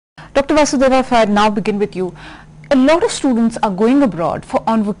Dr. Vasudeva, if I now begin with you, a lot of students are going abroad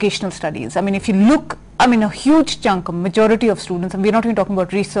on vocational studies. I mean, if you look, I mean, a huge chunk, a majority of students, and we're not even talking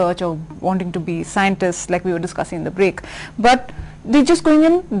about research or wanting to be scientists like we were discussing in the break, but they're just going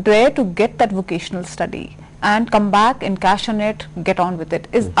in there to get that vocational study and come back and cash on it, get on with it.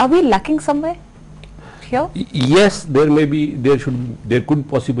 Are we lacking somewhere here? Yes, there could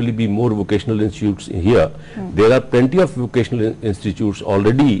possibly be more vocational institutes here. There are plenty of vocational institutes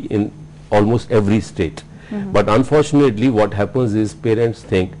already in almost every state. But unfortunately, what happens is parents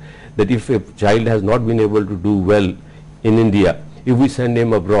think that if a child has not been able to do well in India, if we send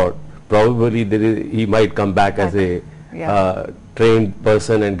him abroad, probably he might come back as a trained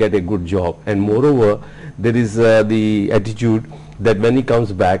person and get a good job. And moreover, there is the attitude that when he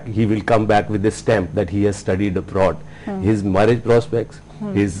comes back, he will come back with a stamp that he has studied abroad. His marriage prospects,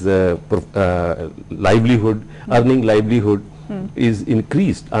 his livelihood, earning livelihood is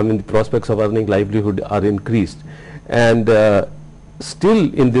increased. I mean, the prospects of earning livelihood are increased. And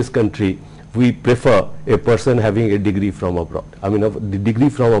still in this country, we prefer a person having a degree from abroad. I mean, the degree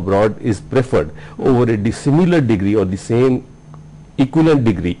from abroad is preferred over a similar degree or the same equivalent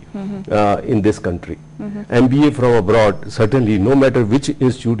degree in this country. MBA from abroad, certainly, no matter which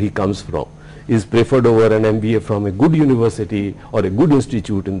institute he comes from, is preferred over an MBA from a good university or a good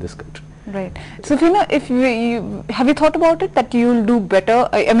institute in this country. Right. So, if have you thought about it that you will do better?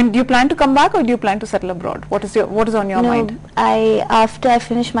 I mean, do you plan to come back or do you plan to settle abroad? What is on your mind? After I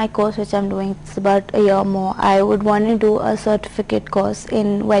finish my course, which I'm doing, it's about a year more, I would want to do a certificate course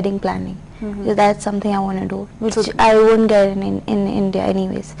in wedding planning. That's something I want to do, which I wouldn't get in India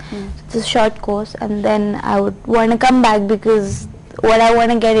anyways. It's a short course, and then I would want to come back because what I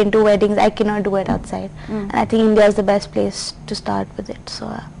want to get into weddings, I cannot do it outside. And I think India is the best place to start with it.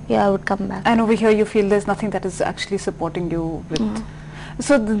 So yeah, I would come back. And over here you feel there's nothing that is actually supporting you with.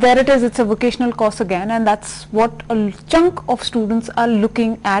 So there it is, it's a vocational course again, and that's what a chunk of students are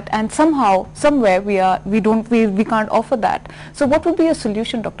looking at, and somehow, somewhere we can't offer that. So what would be a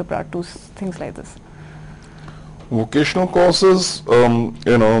solution, Dr. Brar, to things like this? Vocational courses,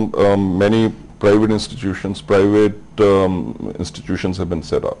 many private institutions have been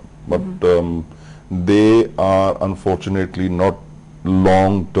set up, but they are unfortunately not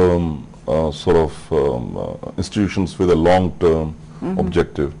long-term institutions with a long-term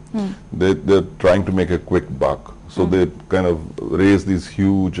objective. They're trying to make a quick buck, so they kind of raise these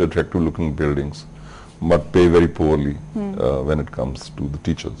huge attractive-looking buildings, but pay very poorly when it comes to the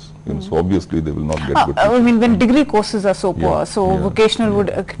teachers. So obviously they will not get good teachers. I mean, when degree courses are so poor, so vocational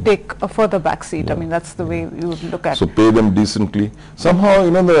would take a further backseat. I mean, that's the way you would look at it. So pay them decently. Somehow,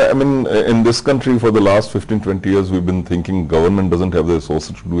 in this country for the last 15-20 years, we've been thinking government doesn't have the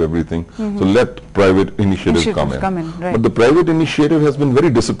resources to do everything. So let private initiatives come in. Right. But the private initiative has been very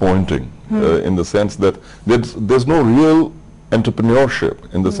disappointing in the sense that there's no real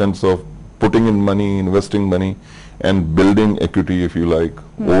entrepreneurship in the sense of putting in money, investing money, and building equity, if you like,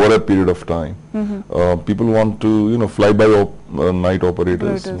 over a period of time. People want to, fly-by-night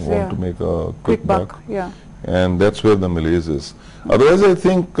operators want to make a quick buck. And that's where the malaise is. Otherwise, I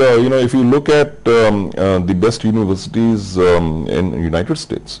think, if you look at the best universities in the United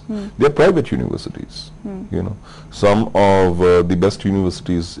States, they're private universities. Some of the best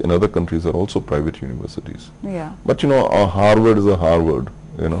universities in other countries are also private universities. But, Harvard is a Harvard,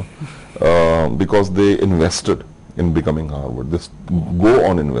 because they invested in becoming Harvard. They go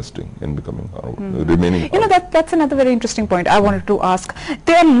on investing in becoming Harvard, remaining Harvard. That's another very interesting point I wanted to ask.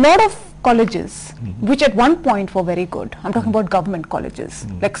 There are a lot of colleges which at one point were very good. I'm talking about government colleges,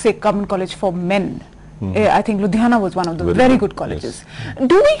 like say Government College for Men. I think Ludhiana was one of the very good colleges.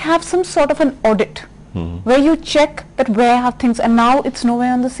 Do we have some sort of an audit where you check that where have things, and now it's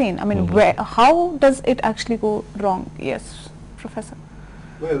nowhere on the scene? I mean, how does it actually go wrong? Yes, Professor.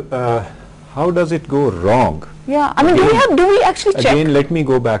 Well, how does it go wrong? Yeah, I mean, do we actually check? Again, let me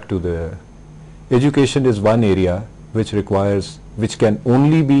go back to the education is one area which can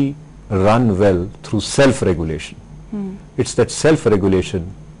only be run well through self-regulation. It's that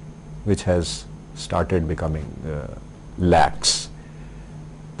self-regulation which has started becoming lax.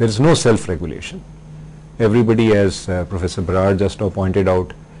 There is no self-regulation. Everybody, as Professor Brar just now pointed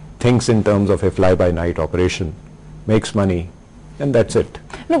out, thinks in terms of a fly-by-night operation, makes money, and that's it.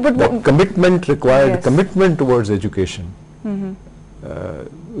 No, but the commitment required, commitment towards education.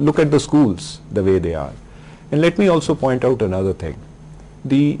 Look at the schools, the way they are. And let me also point out another thing.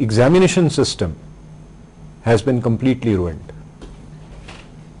 The examination system has been completely ruined.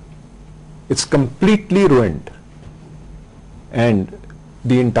 It's completely ruined. And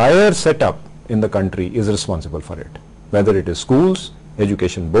the entire setup in the country is responsible for it. Whether it is schools,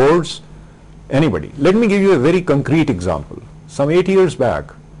 education boards, anybody. Let me give you a very concrete example. Some 8 years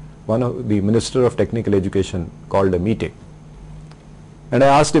back, one of the Minister of Technical Education called a meeting, and I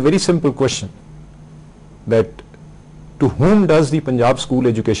asked a very simple question, that to whom does the Punjab School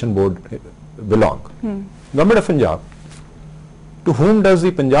Education Board belong? Government of Punjab. To whom does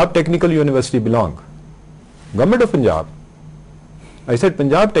the Punjab Technical University belong? Government of Punjab. I said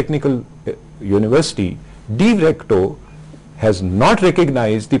Punjab Technical University de facto has not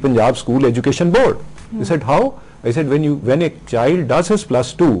recognized the Punjab School Education Board. He said, how? I said, when a child does his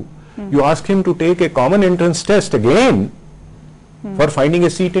 +2, you ask him to take a common entrance test again for finding a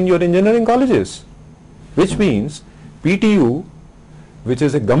seat in your engineering colleges, which means PTU, which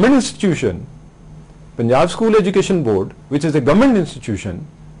is a government institution, Punjab School Education Board, which is a government institution,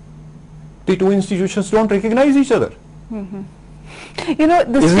 the two institutions don't recognize each other. You know,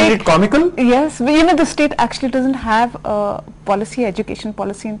 the Isn't state, it comical? yes, but you know, the state actually doesn't have a policy, education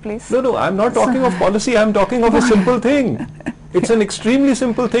policy in place. No, I'm not talking of policy, I'm talking of a simple thing. It's an extremely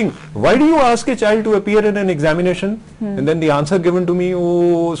simple thing. Why do you ask a child to appear in an examination and then the answer given to me,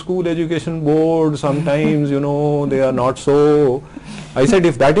 oh, school education board, sometimes, you know, they are not so. I said,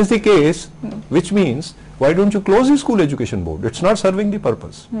 if that is the case, which means, why don't you close the school education board? It's not serving the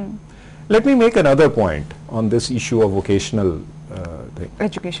purpose. Let me make another point on this issue of vocational thing.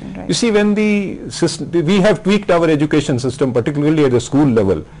 Education, right. You see, when the system, we have tweaked our education system, particularly at the school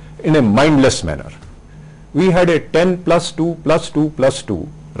level, in a mindless manner. We had a 10 plus 2 plus 2 plus 2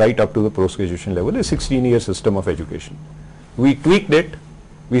 right up to the post-graduation level, a 16-year system of education. We tweaked it.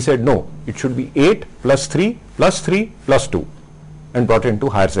 We said, no, it should be 8 plus 3 plus 3 plus 2 and brought into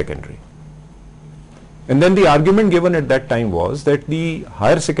higher secondary. And then the argument given at that time was that the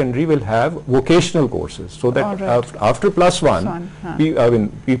higher secondary will have vocational courses, so that after +1,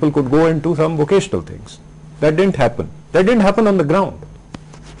 people could go into some vocational things. That didn't happen. That didn't happen on the ground.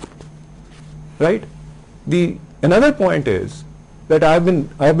 Right? Another point is that I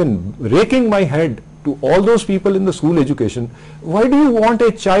have been raking my head to all those people in the school education. Why do you want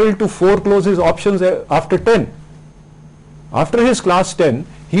a child to foreclose his options after 10? After his class 10,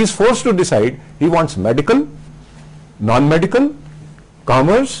 he is forced to decide he wants medical, non-medical,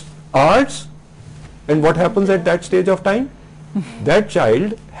 commerce, arts, and what happens at that stage of time? That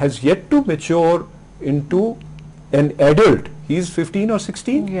child has yet to mature into an adult. He is 15 or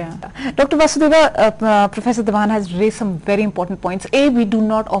 16. Yeah. Dr. Vasudeva, Professor Dewan has raised some very important points. A, we do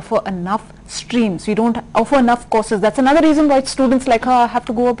not offer enough streams. We don't offer enough courses. That's another reason why students like her have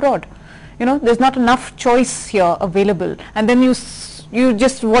to go abroad. You know, there's not enough choice here available. And then you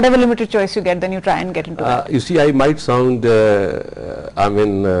just, whatever limited choice you get, then you try and get into that. You see, I might sound,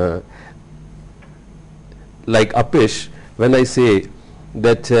 like uppish when I say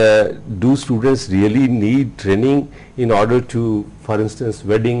that do students really need training in order to, for instance,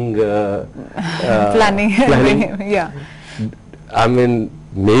 wedding Planning. Yeah. I mean,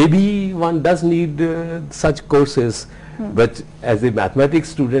 maybe one does need such courses, but as a mathematics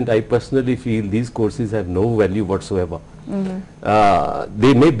student, I personally feel these courses have no value whatsoever.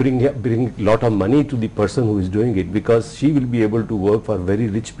 They may bring lot of money to the person who is doing it, because she will be able to work for very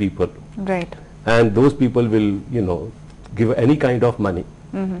rich people. Right. And those people will, you know, give any kind of money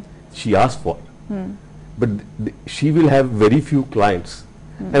she asks for. But she will have very few clients.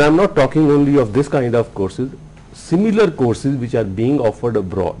 And I'm not talking only of this kind of courses, similar courses which are being offered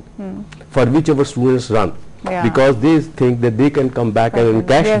abroad, for which our students run, because they think that they can come back and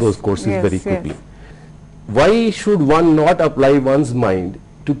encash those courses very quickly. Why should one not apply one's mind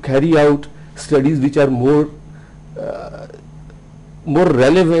to carry out studies which are more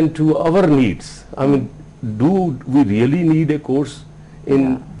relevant to our needs? I mean, do we really need a course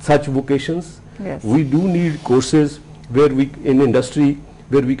in such vocations? Yes. We do need courses where in industry,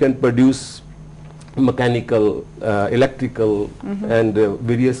 where we can produce mechanical, electrical, and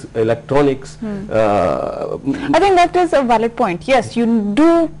various electronics. I think that is a valid point. Yes, you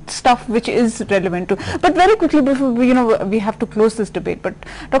do stuff which is relevant to. But very quickly, before we have to close this debate. But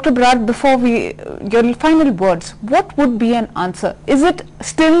Dr. Brar, before your final words, what would be an answer? Is it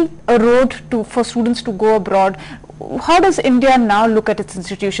still a road for students to go abroad? How does India now look at its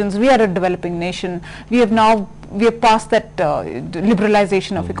institutions? We are a developing nation. We have passed that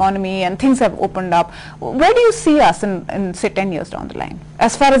liberalization of economy, and things have opened up. Where do you see us in say 10 years down the line,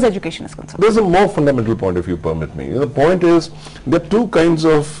 as far as education is concerned? There's a more fundamental point, if you permit me. The point is, there are two kinds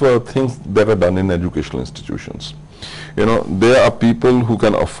of things that are done in educational institutions. There are people who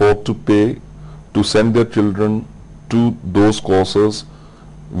can afford to pay to send their children to those courses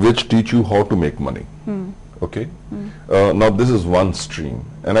which teach you how to make money. Okay. Now this is one stream,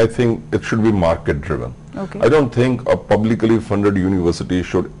 and I think it should be market driven. Okay. I don't think a publicly funded university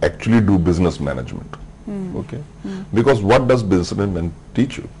should actually do business management. Okay, because what does businessman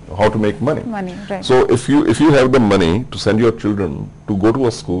teach you? How to make money. Money, right. So if you have the money to send your children to go to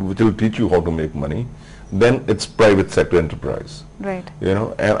a school which will teach you how to make money, then it's private sector enterprise. Right. You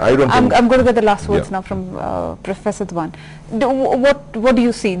know, and I don't think. I'm going to get the last words Yeah. now from Professor Dhwan. What do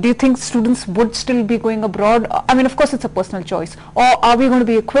you see? Do you think students would still be going abroad? I mean, of course, it's a personal choice. Or are we going to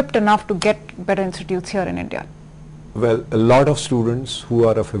be equipped enough to get better institutes here in India? Well, a lot of students who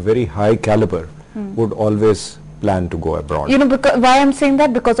are of a very high caliber would always plan to go abroad. You know, because, why I'm saying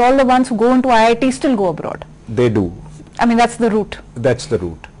that? Because all the ones who go into IIT still go abroad. They do. I mean, that's the route. That's the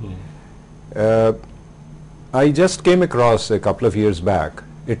route. I just came across a couple of years back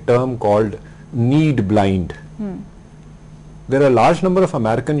a term called need blind. There are a large number of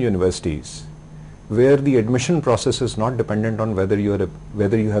American universities where the admission process is not dependent on whether you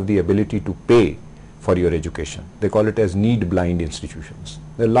have the ability to pay for your education. They call it as need blind institutions.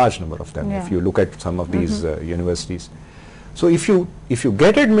 There are a large number of them Yeah. if you look at some of these universities. So if you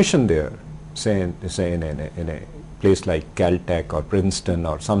get admission there, say in a place like Caltech or Princeton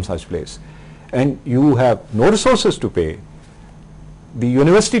or some such place, and you have no resources to pay, the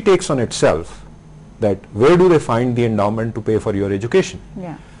university takes on itself that where do they find the endowment to pay for your education.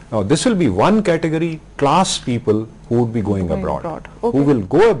 Yeah. Now this will be one category, class people who would be going abroad. Okay. Who will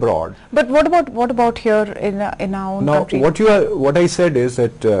go abroad. But what about here in our own Now country? what I said is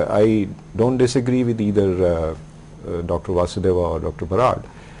that I don't disagree with either Dr. Vasudeva or Dr. Barad.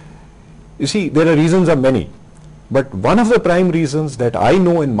 You see, there are reasons are many, but one of the prime reasons that I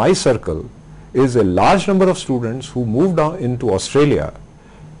know in my circle is a large number of students who moved on into Australia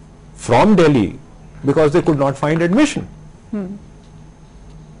from Delhi because they could not find admission.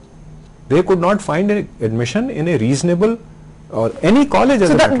 They could not find admission in a reasonable or any college. So as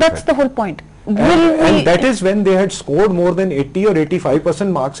a matter of that's fact. the whole point. And that is when they had scored more than 80 or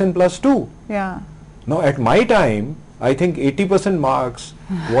 85% marks in +2. Yeah. Now at my time, I think 80% marks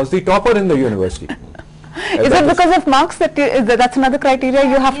was the topper in the university. Is it because of marks that's another criteria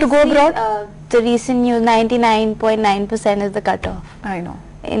you have to go see, abroad? The recent news, 99.9% is the cutoff. I know.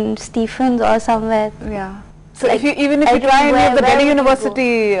 In Stephens or somewhere. Yeah. So Like, even if I you don't try any know of the where Delhi would you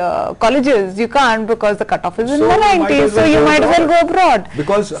University colleges, you can't because the cutoff is in So the you might 90s. as So well you go might as well abroad. go abroad.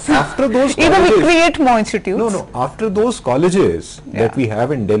 Because after those Either we colleges, create more institutes. no, after those colleges that we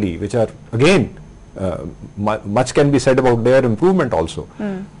have in Delhi, which are again, much can be said about their improvement also.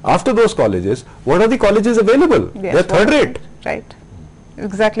 After those colleges, what are the colleges available? Yes, They're third rate. Right.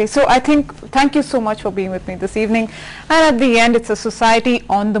 Exactly. So I think, thank you so much for being with me this evening. And at the end, it's a society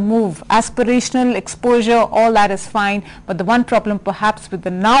on the move. Aspirational exposure, all that is fine. But the one problem perhaps with the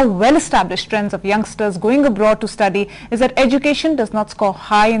now well-established trends of youngsters going abroad to study is that education does not score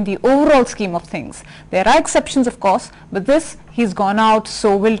high in the overall scheme of things. There are exceptions, of course, but this, he's gone out,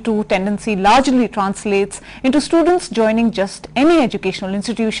 so will too, tendency largely translates into students joining just any educational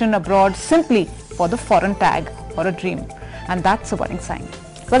institution abroad simply for the foreign tag or a dream. And that's a worrying sign.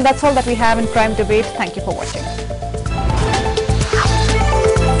 Well, that's all that we have in Prime Debate. Thank you for watching.